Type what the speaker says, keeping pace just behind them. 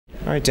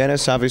All right,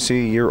 Dennis,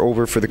 obviously you're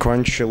over for the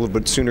crunch a little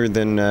bit sooner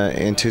than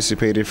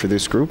anticipated for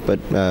this group, but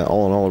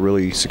all in all, a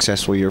really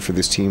successful year for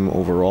this team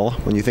overall.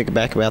 When you think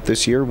back about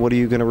this year, what are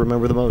you going to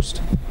remember the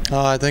most?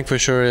 I think for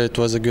sure it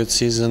was a good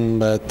season,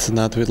 but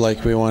not with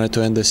like we wanted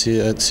to end the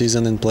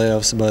season in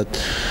playoffs. But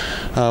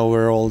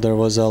overall, there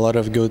was a lot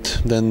of good,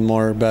 then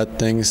more bad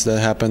things that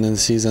happened in the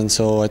season.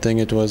 So I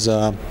think it was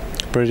a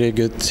pretty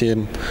good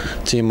team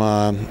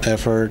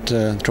effort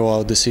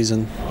throughout the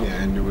season.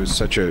 Yeah, and it was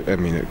such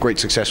a great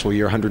successful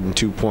year.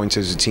 102 points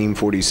as a team,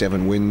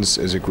 47 wins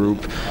as a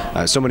group.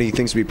 So many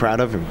things to be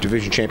proud of.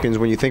 Division champions.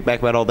 When you think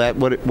back about all that,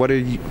 what are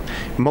you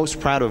most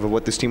proud of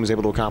what this team was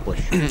able to accomplish?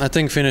 I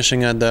think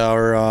finishing at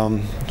our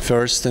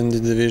first in the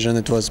division,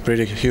 it was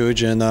pretty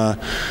huge, and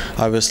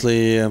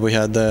obviously we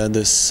had a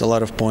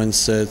lot of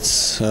points.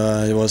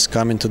 It was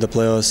coming to the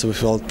playoffs. We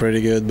felt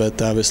pretty good, but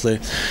obviously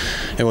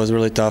it was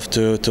really tough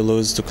to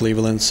lose to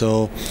Cleveland.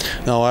 So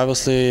now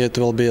obviously it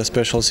will be a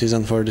special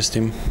season for this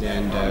team.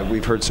 And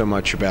we've heard so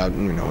much about,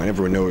 and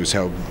everyone knows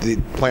how the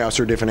playoffs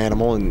are a different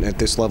animal, and at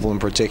this level in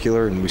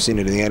particular, and we've seen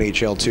it in the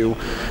NHL too.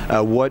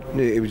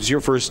 It was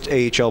your first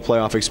AHL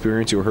playoff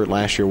experience. You were hurt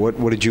last year.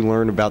 What did you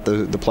learn about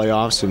the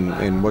playoffs,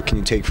 and what can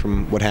you take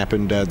from what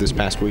happened this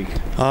past week?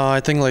 I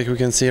think like we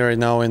can see right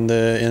now in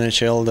the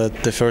NHL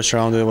that the first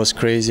round it was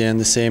crazy, and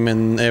the same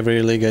in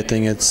every league. I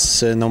think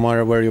it's no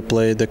matter where you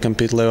play, the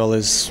compete level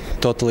is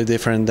totally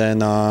different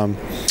than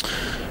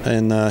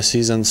in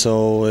season,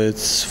 so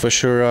it's for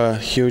sure a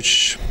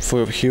huge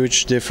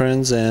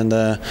difference, and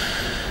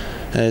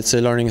it's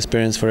a learning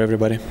experience for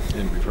everybody.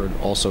 And we've heard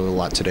also a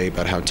lot today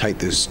about how tight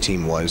this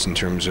team was in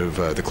terms of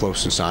the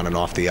closeness on and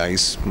off the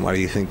ice. Why do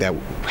you think that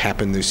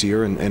happened this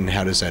year, and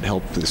how does that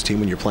help this team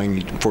when you're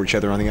playing for each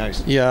other on the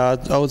ice? Yeah,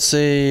 I would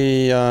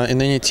say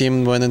in any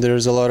team when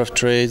there's a lot of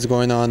trades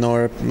going on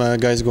or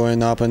guys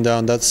going up and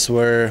down, that's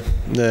where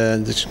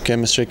the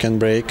chemistry can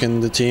break in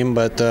the team.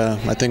 But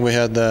I think we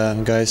had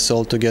guys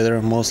all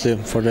together mostly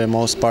for the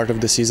most part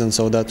of the season,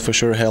 so that for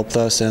sure helped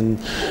us, and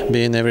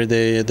being every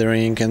day at the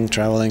rink and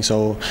traveling.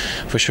 So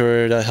for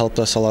sure that helped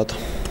us a lot.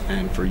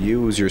 And for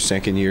you, it was your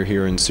second year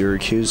here in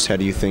Syracuse. How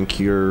do you think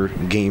your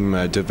game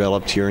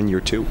developed here in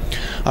year two?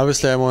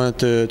 Obviously, I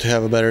wanted to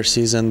have a better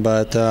season,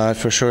 but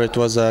for sure it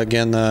was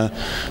again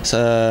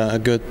a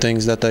good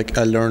things that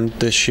I learned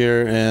this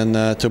year, and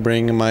to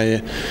bring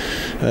my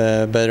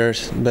better,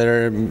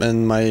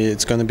 and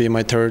it's going to be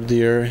my third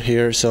year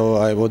here, so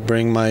I would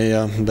bring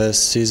my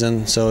best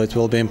season. So it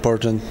will be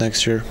important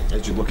next year.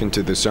 As you look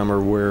into the summer,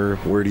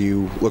 where do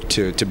you look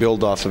to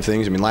build off of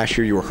things? I mean, last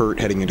year you were hurt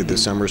heading into the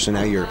summer, so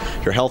now you're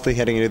healthy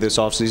heading into this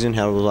offseason.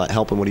 How will that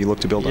help, and what do you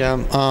look to build on?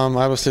 Yeah,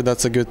 obviously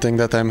that's a good thing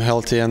that I'm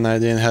healthy, and I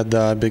didn't have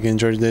a big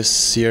injury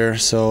this year,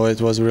 so it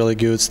was really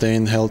good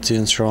staying healthy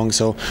and strong.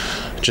 So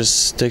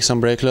just take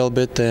some break a little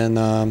bit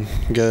and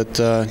get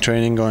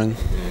training going.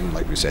 And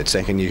like we said,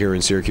 second year here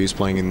in Syracuse,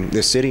 playing in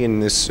this city, in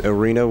this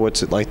arena.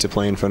 What's it like to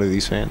play in front of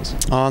these fans?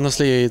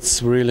 Honestly,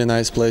 it's a really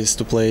nice place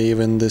to play.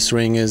 Even this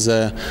ring is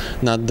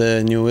not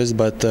the newest,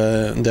 but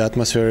the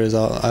atmosphere is.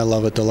 I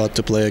love it a lot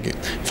to play in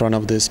front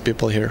of these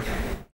people here.